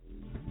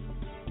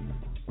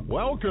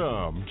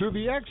Welcome to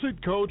the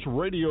Exit Coach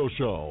Radio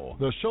Show,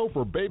 the show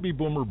for baby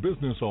boomer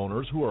business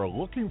owners who are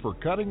looking for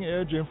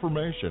cutting-edge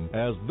information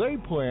as they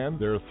plan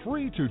their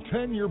 3 to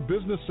 10-year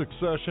business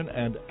succession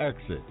and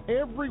exit.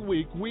 Every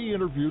week, we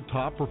interview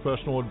top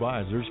professional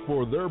advisors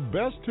for their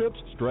best tips,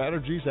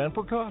 strategies, and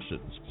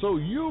precautions so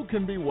you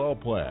can be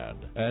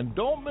well-planned. And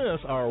don't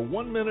miss our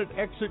 1-minute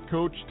Exit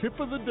Coach tip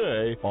of the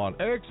day on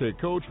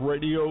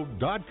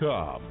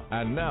ExitCoachRadio.com.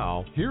 And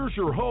now, here's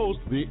your host,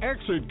 the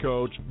Exit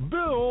Coach,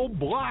 Bill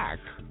Black.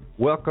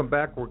 Welcome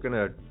back. We're going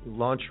to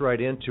launch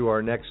right into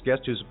our next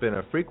guest, who's been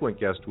a frequent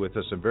guest with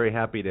us. I'm very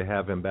happy to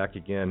have him back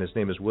again. His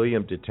name is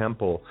William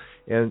DeTemple,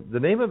 and the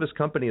name of his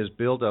company is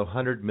Build a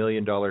 $100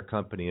 Million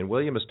Company. And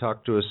William has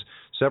talked to us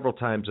several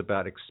times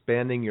about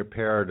expanding your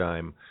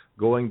paradigm,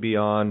 going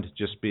beyond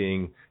just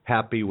being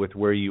happy with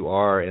where you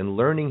are and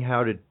learning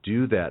how to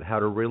do that, how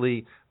to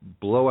really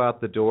blow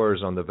out the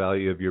doors on the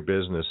value of your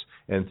business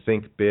and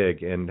think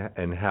big and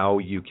how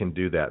you can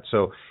do that.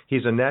 So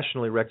he's a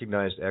nationally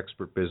recognized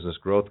expert business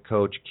growth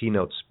coach,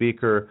 keynote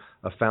speaker,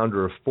 a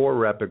founder of 4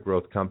 rapid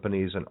growth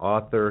companies, an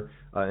author,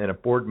 and a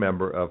board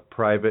member of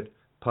private,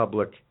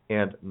 public,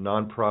 and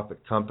nonprofit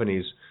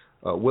companies.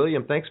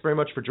 William, thanks very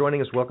much for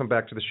joining us. Welcome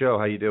back to the show.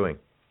 How are you doing?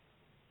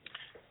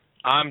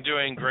 I'm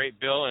doing great,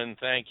 Bill, and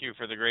thank you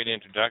for the great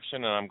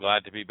introduction, and I'm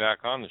glad to be back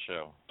on the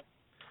show.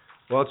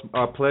 Well, it's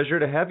a pleasure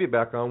to have you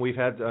back on. We've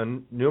had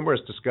numerous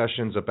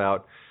discussions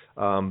about,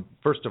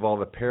 first of all,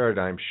 the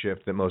paradigm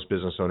shift that most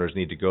business owners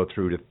need to go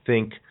through to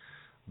think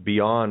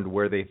beyond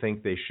where they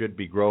think they should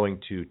be growing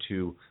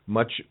to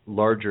much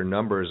larger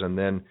numbers, and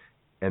then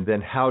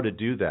how to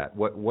do that.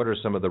 What are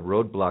some of the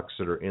roadblocks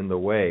that are in the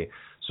way?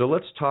 So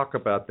let's talk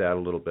about that a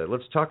little bit.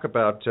 Let's talk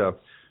about,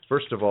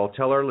 first of all,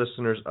 tell our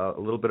listeners a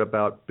little bit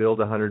about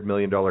Build a $100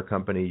 Million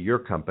Company, your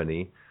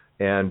company,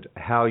 and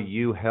how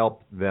you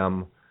help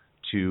them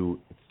to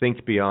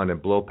think beyond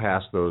and blow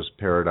past those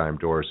paradigm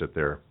doors that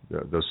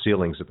those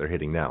ceilings that they're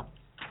hitting now.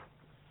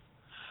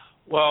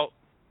 Well,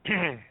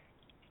 as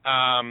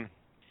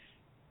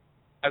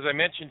I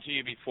mentioned to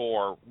you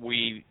before,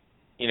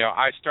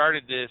 I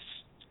started this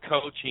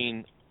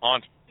coaching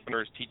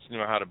entrepreneurs, teaching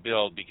them how to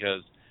build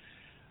because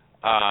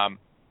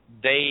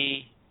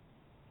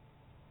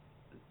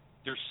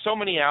there's so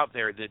many out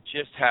there that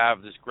just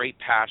have this great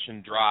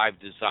passion, drive,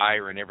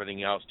 desire, and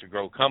everything else to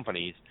grow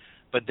companies,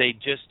 but they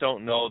just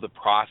don't know the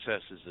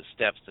processes, the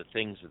steps, the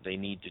things that they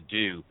need to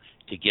do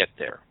to get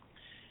there.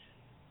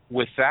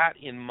 With that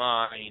in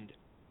mind,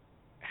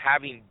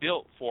 having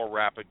built 4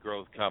 rapid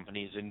growth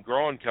companies and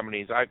growing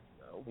companies,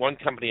 one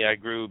company I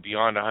grew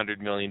beyond $100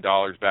 million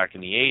back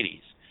in the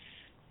 80s.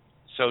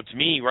 So to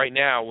me, right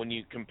now, when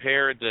you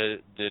compare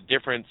the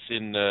difference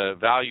in the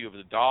value of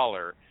the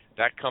dollar,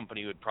 that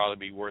company would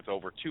probably be worth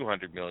over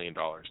 $200 million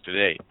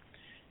today.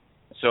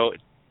 So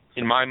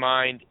in my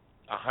mind,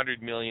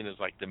 $100 million is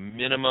like the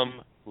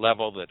minimum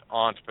level that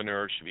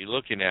entrepreneurs should be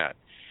looking at.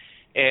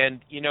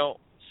 And,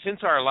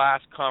 since our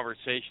last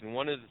conversation,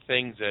 one of the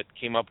things that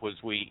came up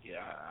was we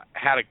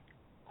had a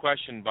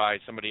question by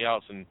somebody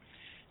else and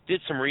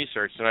did some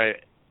research. And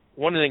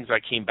one of the things I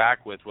came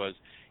back with was,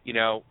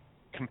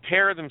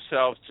 compare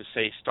themselves to,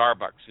 say,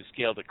 Starbucks, who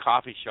scaled a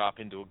coffee shop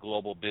into a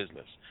global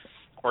business,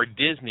 or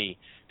Disney,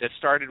 that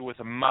started with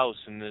a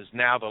mouse and is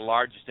now the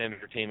largest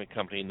entertainment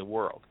company in the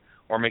world,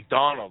 or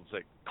McDonald's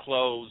that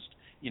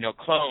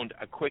cloned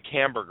a quick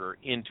hamburger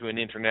into an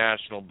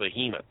international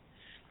behemoth.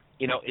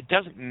 It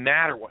doesn't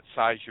matter what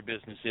size your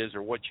business is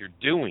or what you're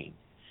doing.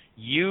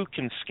 You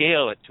can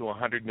scale it to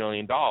 $100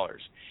 million.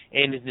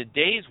 And in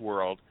today's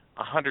world,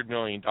 $100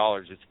 million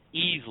is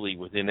easily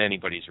within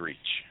anybody's reach.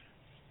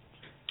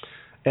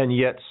 And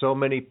yet so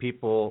many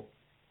people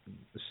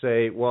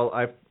say, well,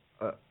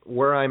 from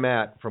where I'm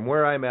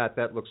at,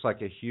 that looks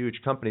like a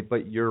huge company.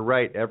 But you're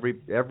right,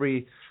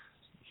 every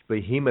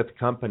behemoth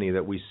company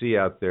that we see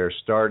out there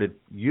started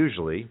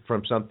usually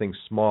from something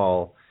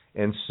small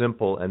and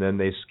simple, and then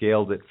they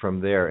scaled it from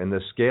there. And the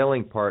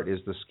scaling part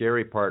is the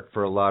scary part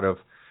for a lot of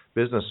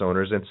business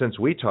owners. And since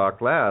we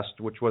talked last,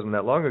 which wasn't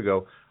that long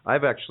ago,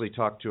 I've actually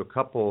talked to a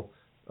couple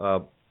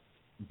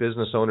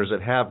business owners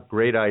that have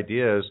great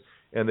ideas,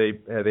 and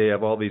they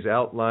have all these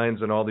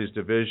outlines and all these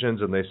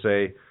divisions, and they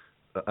say,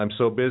 I'm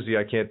so busy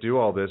I can't do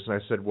all this. And I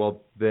said,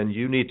 well, then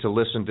you need to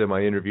listen to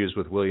my interviews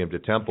with William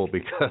DeTemple,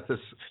 because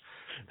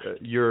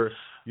you're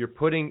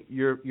putting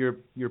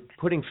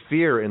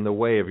fear in the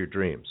way of your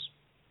dreams.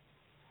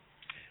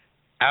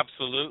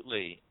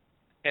 Absolutely.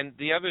 And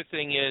the other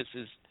thing is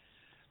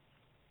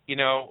you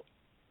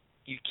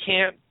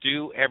can't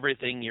do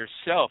everything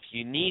yourself.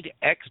 You need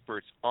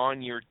experts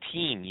on your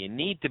team. You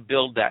need to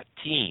build that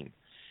team.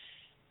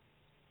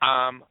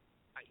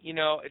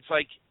 It's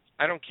like,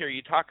 I don't care.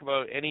 You talk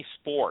about any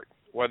sport,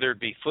 whether it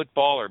be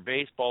football or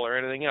baseball or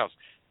anything else.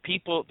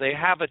 People, they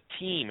have a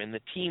team, and the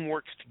team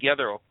works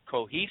together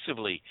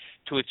cohesively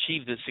to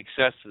achieve the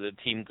success that the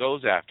team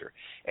goes after.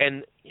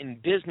 And in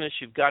business,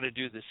 you've got to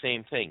do the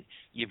same thing.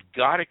 You've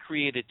got to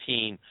create a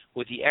team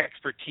with the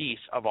expertise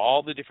of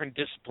all the different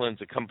disciplines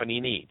a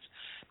company needs.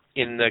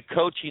 In the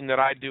coaching that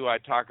I do, I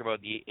talk about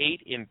the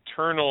 8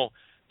 internal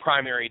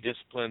primary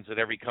disciplines that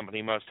every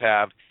company must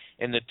have,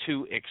 and the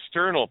 2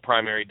 external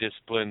primary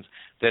disciplines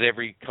that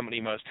every company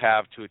must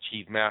have to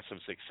achieve massive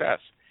success.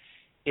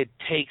 It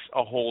takes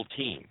a whole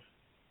team.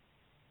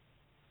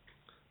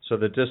 So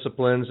the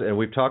disciplines, and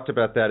we've talked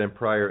about that in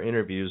prior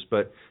interviews,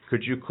 but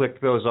could you click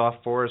those off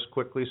for us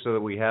quickly so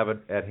that we have it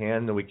at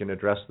hand and we can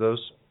address those?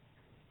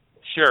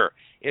 Sure.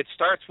 It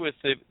starts with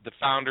the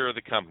founder of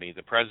the company,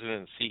 the president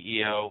and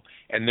CEO,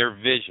 and their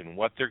vision,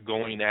 what they're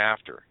going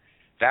after.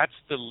 That's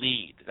the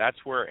lead. That's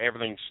where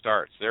everything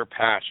starts, their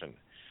passion.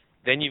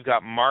 Then you've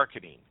got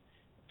marketing,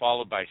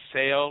 followed by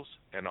sales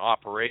and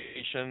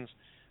operations,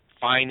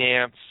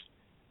 finance,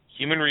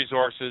 human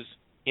resources,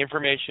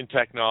 information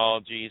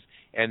technologies,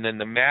 and then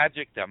the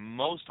magic that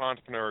most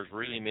entrepreneurs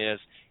really miss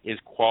is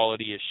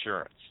quality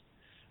assurance.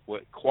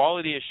 What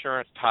quality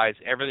assurance ties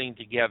everything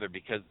together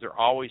because they're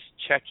always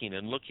checking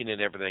and looking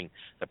at everything,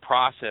 the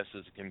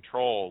processes,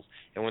 controls,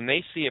 and when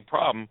they see a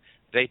problem,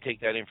 they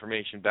take that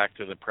information back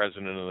to the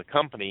president of the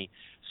company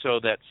so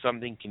that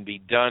something can be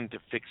done to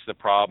fix the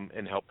problem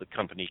and help the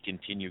company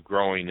continue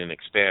growing and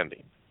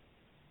expanding.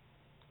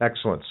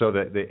 Excellent. So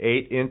the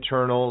 8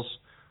 internals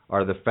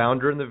are the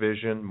founder and the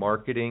vision,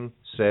 marketing,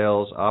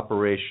 sales,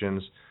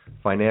 operations,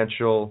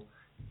 financial,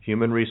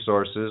 human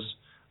resources,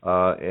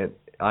 and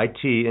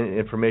IT,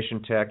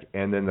 information tech,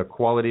 and then the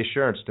quality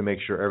assurance to make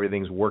sure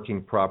everything's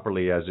working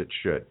properly as it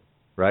should,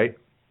 right?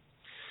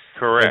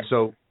 Correct.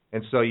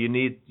 And so you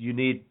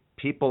need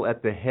people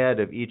at the head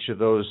of each of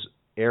those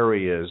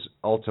areas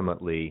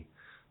ultimately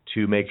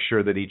to make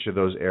sure that each of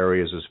those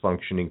areas is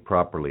functioning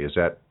properly. Is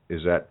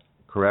that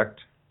correct?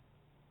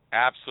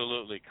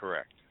 Absolutely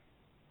correct.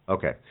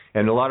 Okay.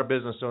 And a lot of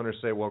business owners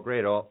say, well,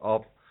 great,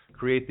 I'll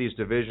create these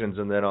divisions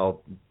and then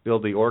I'll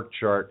build the org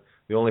chart.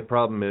 The only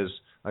problem is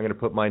I'm going to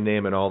put my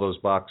name in all those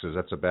boxes.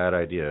 That's a bad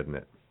idea, isn't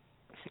it?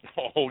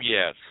 Oh,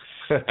 yes.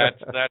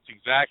 That's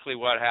exactly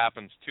what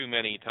happens too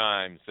many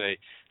times.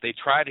 They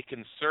try to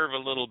conserve a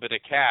little bit of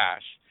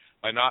cash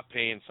by not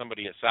paying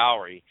somebody a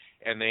salary,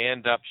 and they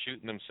end up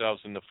shooting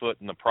themselves in the foot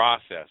in the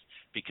process.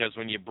 Because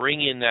when you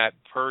bring in that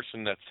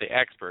person that's the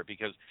expert,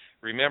 because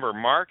remember,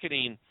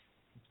 marketing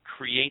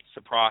creates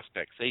the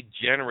prospects. They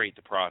generate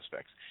the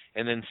prospects.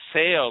 And then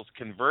sales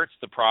converts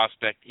the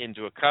prospect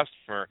into a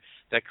customer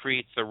that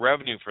creates the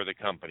revenue for the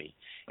company.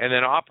 And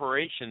then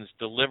operations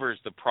delivers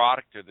the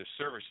product or the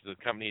service that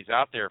the company is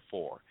out there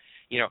for.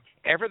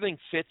 Everything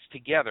fits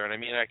together. And I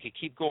mean, I could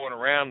keep going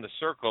around the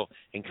circle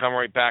and come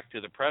right back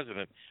to the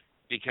president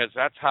because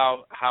that's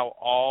how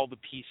all the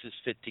pieces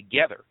fit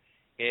together.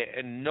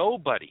 And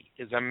nobody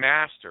is a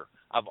master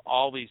of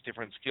all these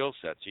different skill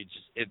sets.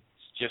 It's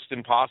just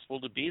impossible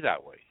to be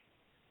that way.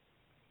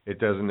 It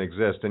doesn't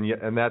exist,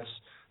 and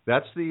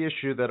that's the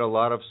issue that a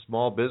lot of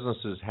small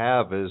businesses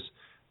have is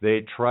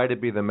they try to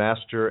be the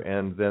master,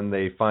 and then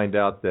they find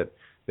out that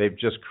they've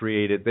just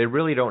created. They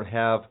really don't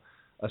have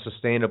a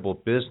sustainable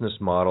business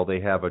model.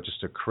 They have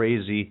just a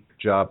crazy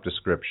job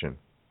description.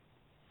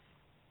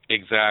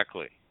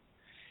 Exactly,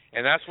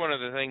 and that's one of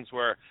the things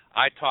where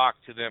I talk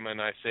to them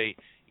and I say,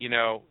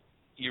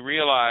 you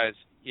realize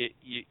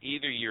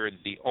either you're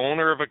the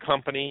owner of a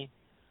company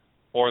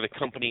or the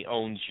company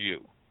owns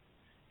you.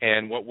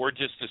 And what we're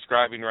just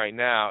describing right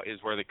now is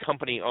where the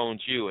company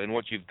owns you, and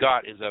what you've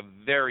got is a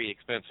very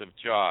expensive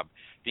job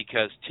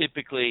because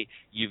typically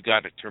you've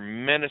got a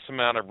tremendous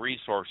amount of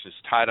resources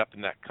tied up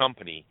in that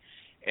company,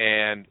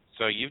 and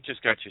so you've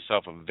just got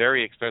yourself a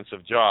very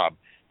expensive job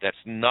that's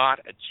not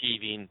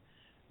achieving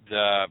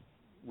the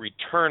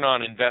return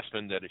on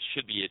investment that it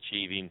should be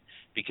achieving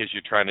because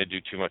you're trying to do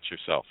too much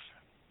yourself.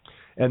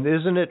 And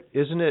isn't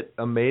it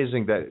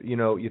amazing that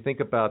you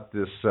think about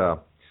this?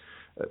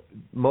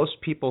 Most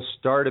people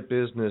start a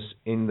business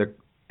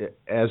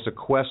as a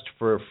quest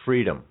for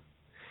freedom,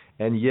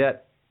 and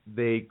yet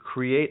they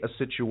create a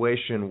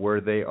situation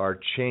where they are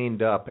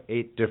chained up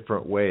 8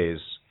 different ways.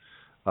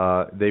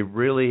 They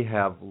really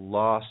have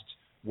lost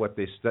what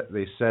they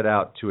set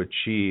out to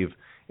achieve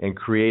and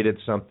created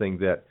something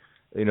that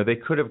they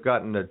could have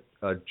gotten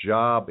a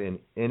job in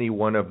any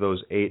one of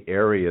those 8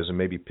 areas and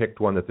maybe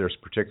picked one that they're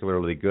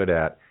particularly good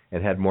at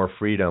and had more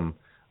freedom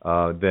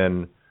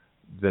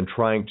than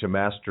trying to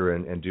master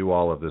and do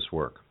all of this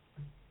work.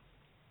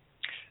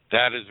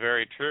 That is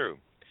very true.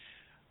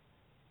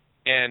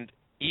 And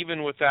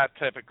even with that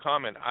type of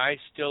comment, I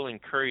still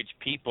encourage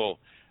people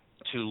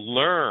to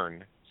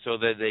learn so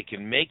that they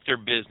can make their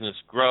business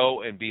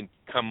grow and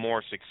become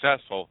more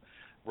successful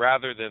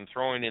rather than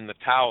throwing in the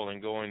towel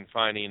and going and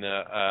finding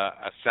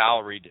a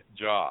salaried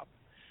job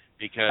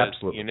because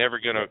Absolutely. You're never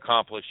going to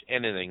accomplish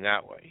anything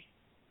that way.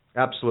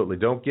 Absolutely.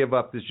 Don't give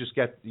up.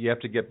 You have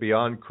to get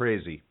beyond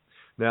crazy.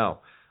 Now,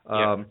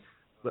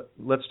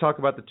 let's talk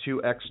about the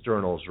 2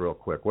 externals real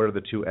quick. What are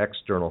the 2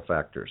 external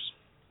factors?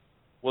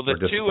 Well, the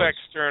 2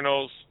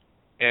 externals,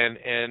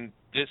 and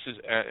this is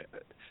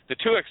the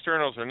 2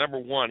 externals are, number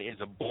one is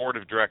a board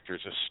of directors,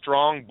 a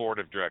strong board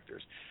of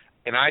directors.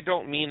 And I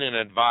don't mean an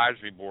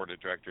advisory board of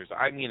directors.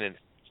 I mean a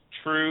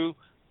true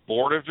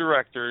board of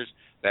directors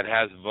that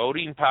has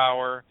voting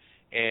power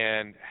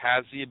and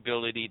has the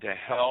ability to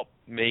help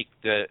make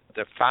the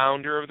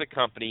founder of the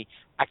company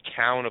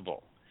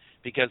accountable.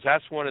 Because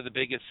that's one of the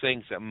biggest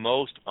things that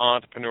most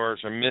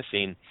entrepreneurs are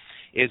missing,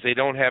 is they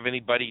don't have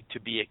anybody to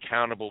be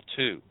accountable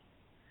to.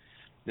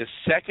 The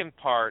second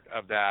part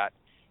of that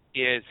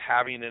is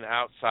having an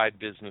outside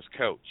business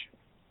coach.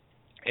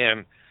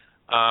 And,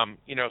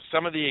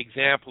 some of the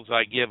examples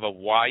I give of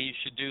why you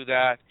should do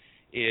that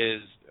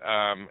is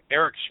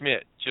Eric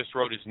Schmidt just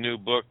wrote his new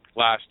book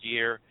last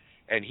year,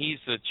 and he's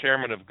the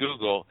chairman of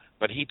Google,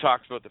 but he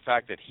talks about the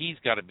fact that he's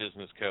got a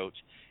business coach,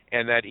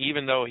 and that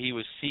even though he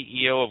was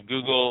CEO of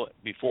Google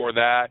before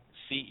that,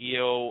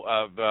 CEO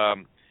of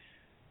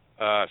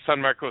Sun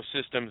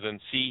Microsystems, and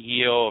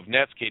CEO of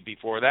Netscape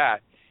before that,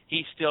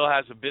 he still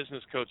has a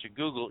business coach at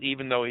Google,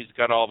 even though he's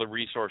got all the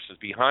resources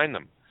behind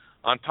them.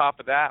 On top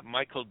of that,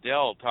 Michael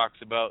Dell talks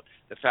about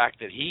the fact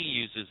that he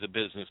uses a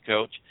business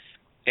coach,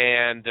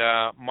 and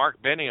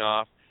Mark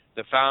Benioff,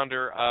 the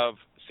founder of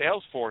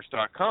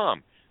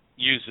Salesforce.com,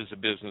 uses a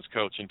business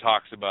coach and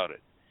talks about it.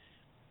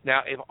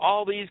 Now, if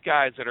all these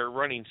guys that are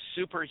running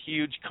super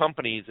huge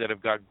companies that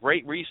have got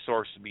great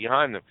resources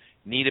behind them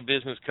need a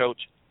business coach,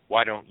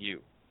 why don't you?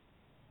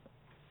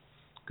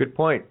 Good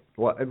point.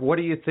 What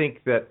do you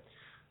think that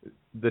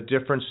the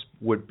difference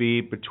would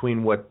be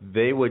between what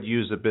they would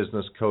use a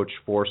business coach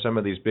for, some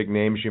of these big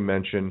names you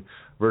mentioned,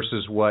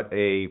 versus what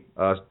a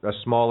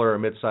smaller or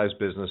mid-sized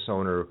business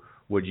owner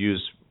would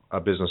use a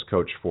business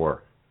coach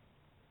for?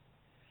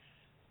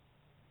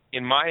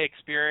 In my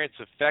experience,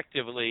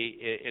 effectively,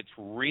 it's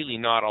really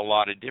not a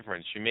lot of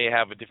difference. You may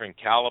have a different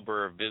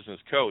caliber of business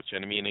coach.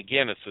 And,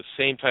 again, it's the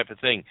same type of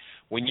thing.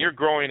 When you're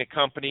growing a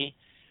company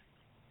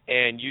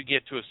and you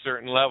get to a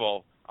certain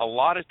level, a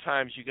lot of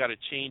times you got to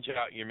change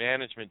out your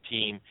management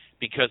team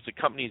because the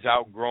company's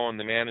outgrown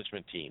the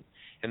management team.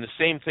 And the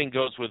same thing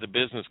goes with a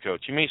business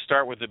coach. You may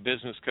start with a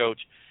business coach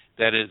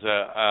that is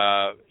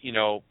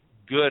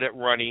good at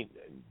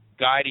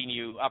guiding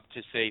you up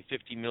to, say,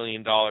 $50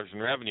 million in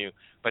revenue,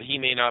 but he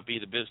may not be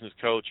the business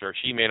coach, or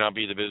she may not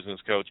be the business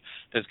coach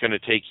that's going to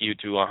take you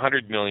to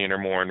 $100 million or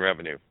more in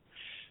revenue.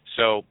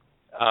 So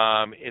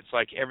it's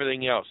like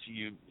everything else.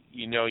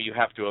 You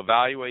have to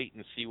evaluate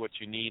and see what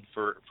you need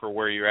for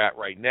where you're at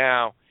right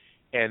now,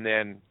 and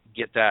then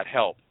get that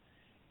help,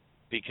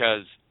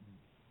 because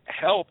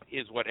help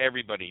is what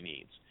everybody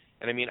needs.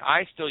 And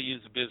I still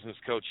use a business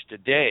coach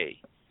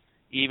today,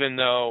 even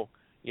though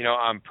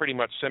I'm pretty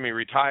much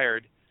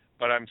semi-retired,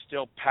 but I'm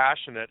still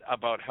passionate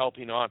about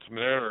helping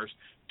entrepreneurs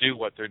do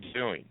what they're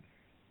doing.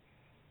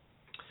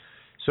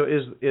 So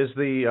is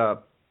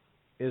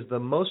the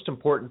most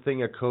important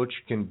thing a coach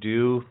can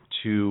do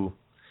to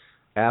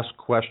ask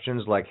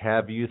questions like,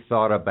 have you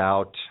thought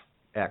about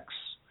X?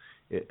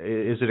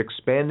 Is it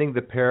expanding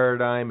the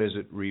paradigm? Is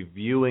it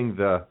reviewing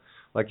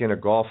like in a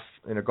golf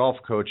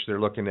coach,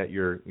 they're looking at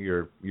your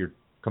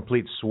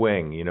complete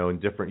swing,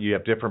 you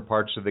have different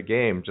parts of the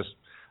game. Just,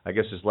 I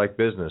guess it's like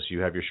business. You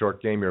have your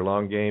short game, your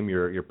long game,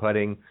 your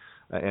putting,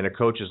 and a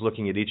coach is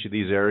looking at each of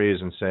these areas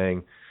and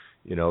saying,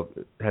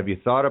 have you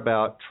thought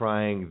about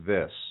trying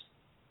this?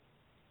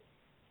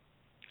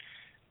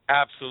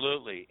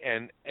 Absolutely.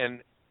 And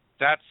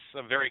that's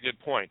a very good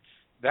point.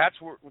 That's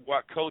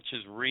what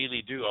coaches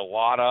really do a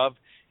lot of,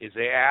 is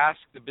they ask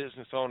the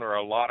business owner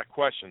a lot of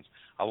questions.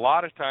 A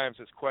lot of times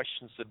it's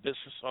questions the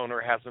business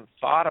owner hasn't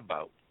thought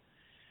about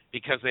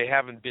because they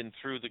haven't been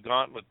through the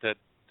gauntlet that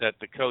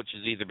the coach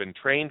has either been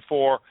trained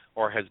for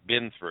or has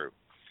been through.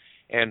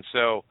 And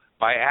so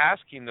by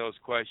asking those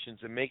questions,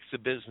 it makes the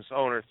business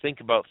owner think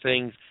about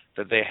things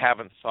that they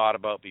haven't thought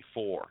about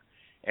before.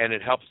 And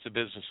it helps the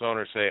business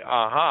owner say,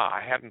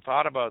 I hadn't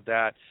thought about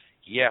that.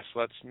 Yes,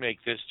 let's make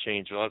this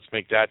change, or let's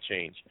make that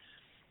change.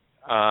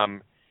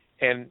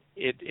 And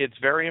it's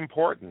very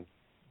important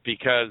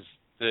because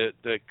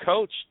the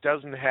coach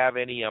doesn't have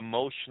any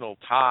emotional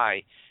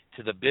tie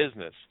to the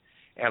business.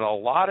 And a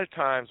lot of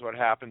times what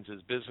happens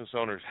is business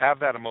owners have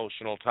that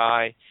emotional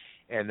tie,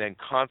 and then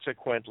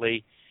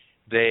consequently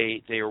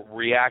they're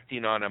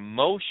reacting on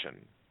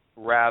emotion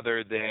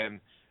rather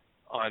than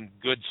on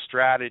good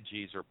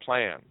strategies or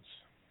plans.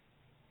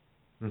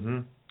 Mm-hmm.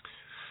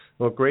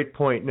 Well, great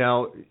point.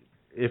 Now,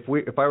 if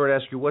I were to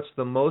ask you, what's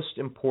the most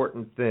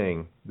important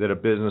thing that a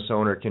business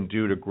owner can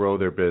do to grow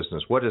their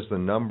business? What is the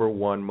number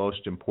one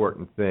most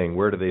important thing?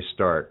 Where do they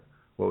start?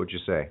 What would you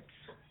say?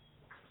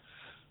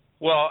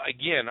 Well,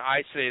 again,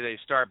 I say they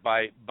start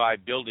by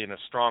building a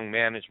strong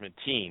management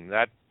team.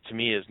 That, to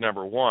me, is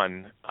number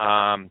one,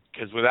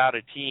 because without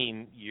a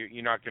team,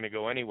 you're not going to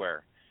go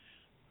anywhere.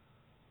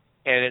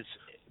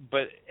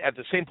 But at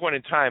the same point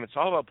in time, it's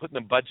all about putting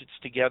the budgets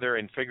together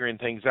and figuring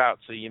things out.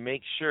 So you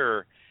make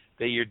sure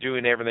that you're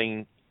doing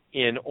everything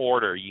in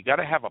order. You got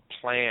to have a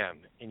plan,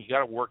 and you got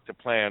to work the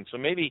plan. So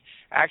maybe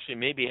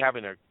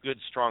having a good,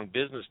 strong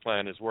business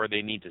plan is where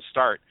they need to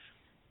start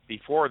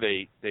before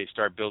they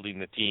start building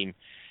the team.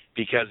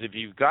 Because if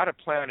you've got a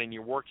plan and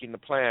you're working the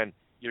plan,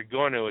 you're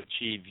going to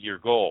achieve your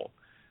goal.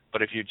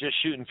 But if you're just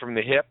shooting from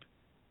the hip,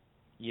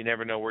 you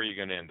never know where you're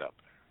going to end up.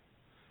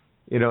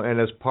 And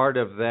as part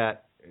of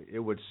that it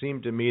would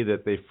seem to me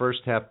that they first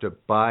have to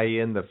buy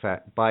into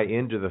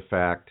the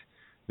fact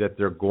that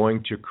they're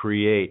going to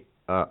create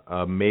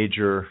a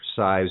major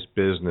sized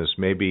business.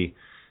 Maybe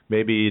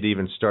it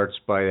even starts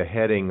by a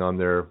heading on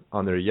their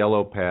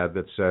yellow pad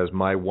that says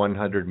my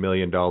 $100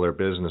 million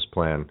business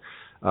plan,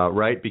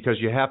 right? Because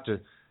you have to.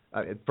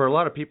 For a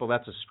lot of people,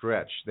 that's a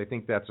stretch. They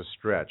think that's a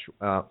stretch,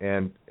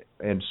 and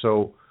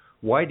so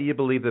why do you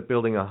believe that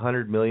building a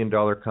 $100 million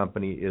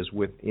company is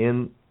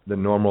within the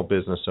normal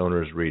business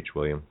owner's reach,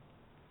 William?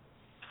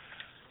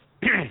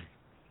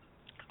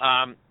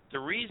 The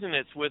reason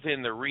it's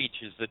within the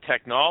reach is the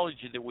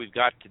technology that we've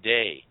got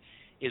today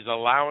is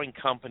allowing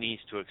companies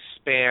to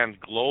expand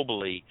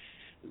globally,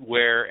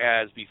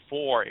 whereas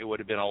before it would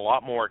have been a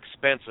lot more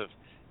expensive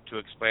to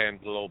expand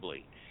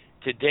globally.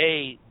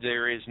 Today,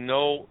 there is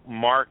no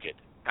market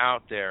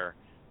out there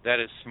that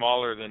is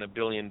smaller than $1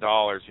 billion,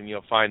 and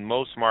you'll find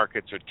most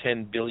markets are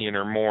 $10 billion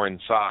or more in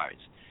size.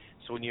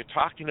 So when you're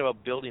talking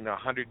about building a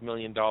 $100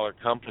 million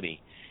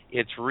company,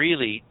 it's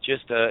really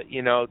just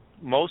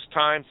most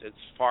times it's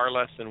far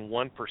less than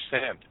 1%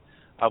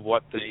 of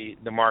what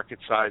the market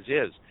size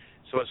is.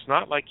 So it's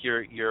not like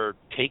you're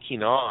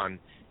taking on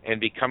and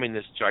becoming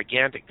this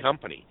gigantic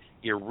company.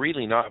 You're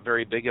really not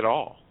very big at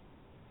all.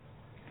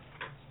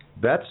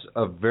 That's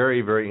a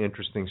very, very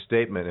interesting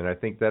statement, and I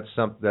think that's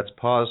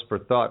pause for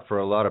thought for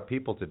a lot of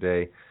people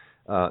today.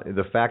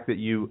 The fact that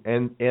you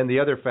and the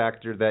other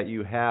factor that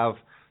you have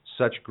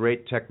such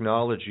great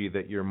technology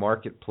that your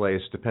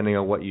marketplace, depending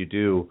on what you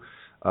do,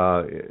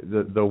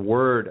 the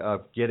word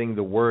of getting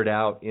the word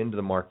out into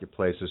the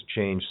marketplace has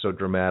changed so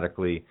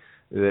dramatically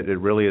that it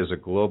really is a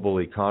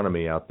global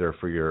economy out there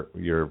for your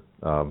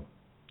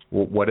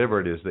whatever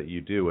it is that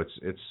you do.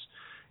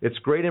 It's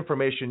great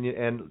information,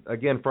 and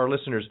again, for our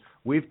listeners,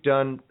 we've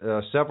done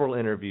several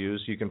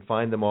interviews. You can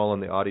find them all in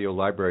the audio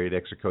library at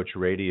Exit Coach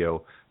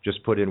Radio.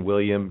 Just put in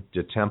William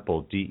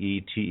DeTemple,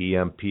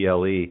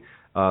 DeTemple.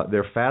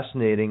 They're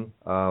fascinating.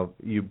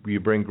 You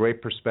bring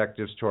great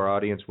perspectives to our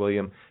audience,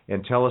 William,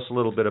 and tell us a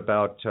little bit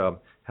about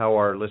how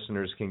our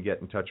listeners can get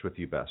in touch with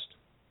you best,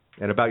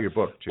 and about your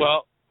book, too.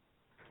 Well,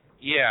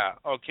 yeah,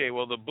 okay.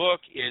 Well, the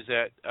book is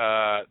at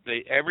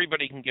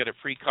everybody can get a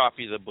free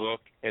copy of the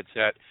book. It's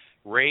at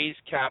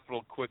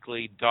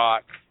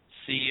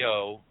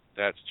raisecapitalquickly.co.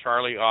 That's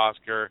Charlie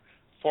Oscar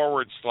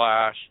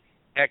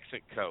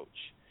 /Exit Coach.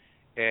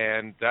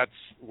 And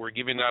we're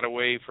giving that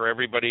away for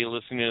everybody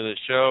listening to the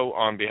show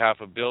on behalf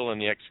of Bill and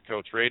the Exit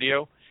Coach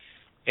Radio.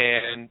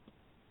 And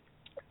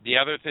the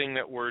other thing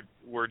that we're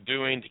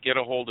doing to get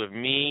a hold of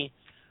me,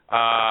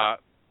 my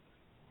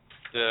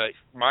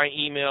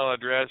email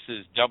address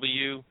is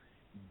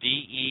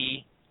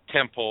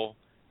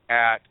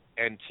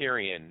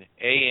wdetemple@Antirion,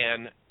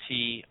 ANTIRION.co.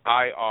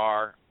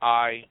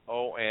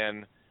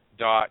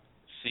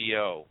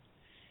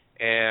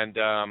 And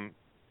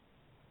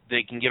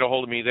they can get a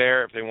hold of me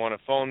there if they want to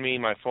phone me.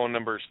 My phone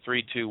number is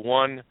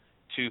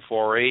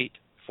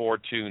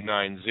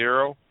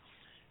 321-248-4290.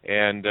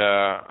 And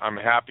I'm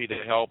happy to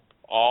help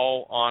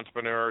all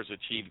entrepreneurs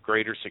achieve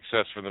greater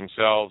success for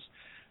themselves.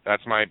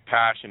 That's my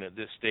passion at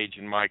this stage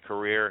in my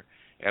career,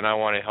 and I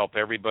want to help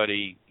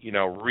everybody,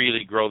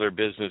 really grow their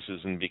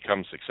businesses and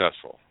become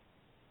successful.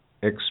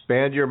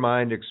 Expand your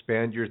mind,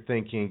 expand your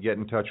thinking, get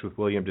in touch with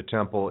William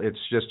DeTemple. It's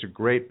just a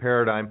great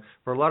paradigm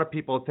for a lot of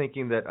people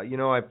thinking that,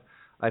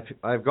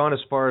 I've gone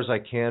as far as I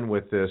can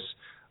with this.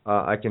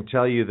 I can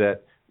tell you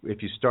that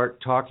if you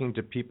start talking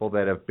to people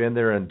that have been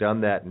there and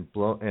done that and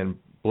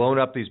blown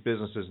up these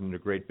businesses into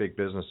great big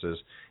businesses,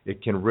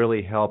 it can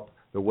really help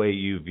the way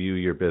you view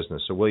your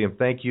business. So, William,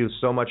 thank you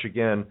so much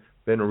again.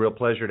 Been a real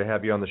pleasure to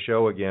have you on the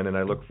show again, and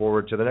I look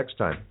forward to the next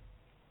time.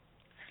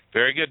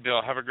 Very good,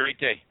 Bill. Have a great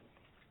day.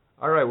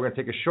 All right, we're going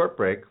to take a short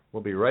break.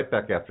 We'll be right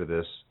back after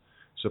this,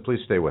 so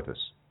please stay with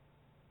us.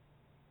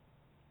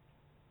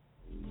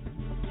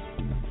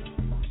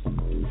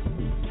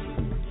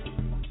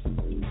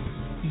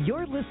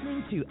 You're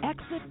listening to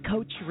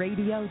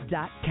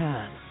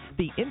ExitCoachRadio.com,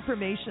 the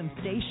information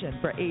station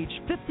for age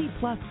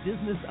 50-plus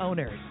business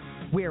owners,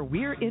 where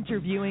we're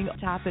interviewing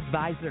top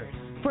advisors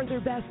for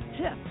their best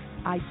tips,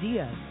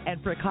 ideas,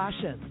 and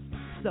precautions,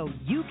 so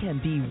you can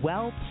be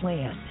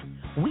well-planned.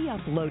 We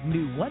upload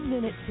new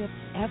 1-minute tips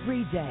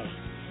every day.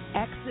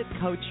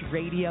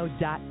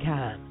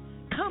 ExitCoachRadio.com.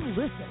 Come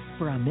listen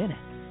for a minute.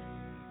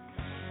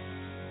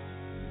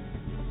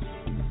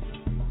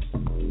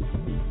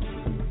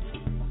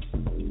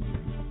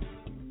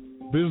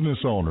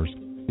 Business owners,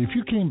 if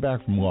you came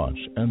back from lunch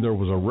and there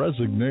was a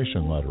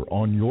resignation letter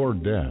on your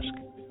desk,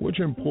 which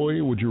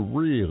employee would you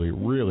really,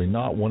 really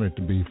not want it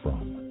to be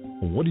from?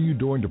 What are you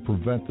doing to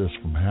prevent this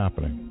from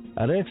happening?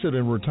 At Exit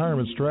and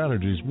Retirement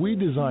Strategies, we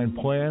design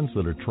plans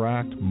that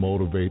attract,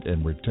 motivate,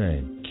 and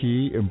retain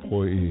key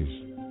employees.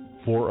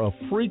 For a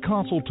free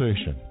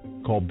consultation,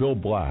 call Bill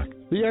Black,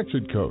 the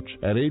Exit Coach,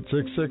 at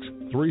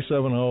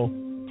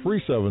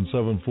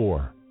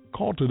 866-370-3774.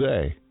 Call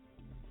today.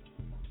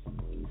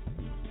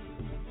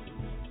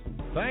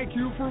 Thank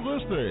you for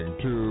listening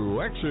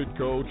to Exit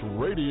Coach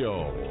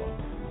Radio.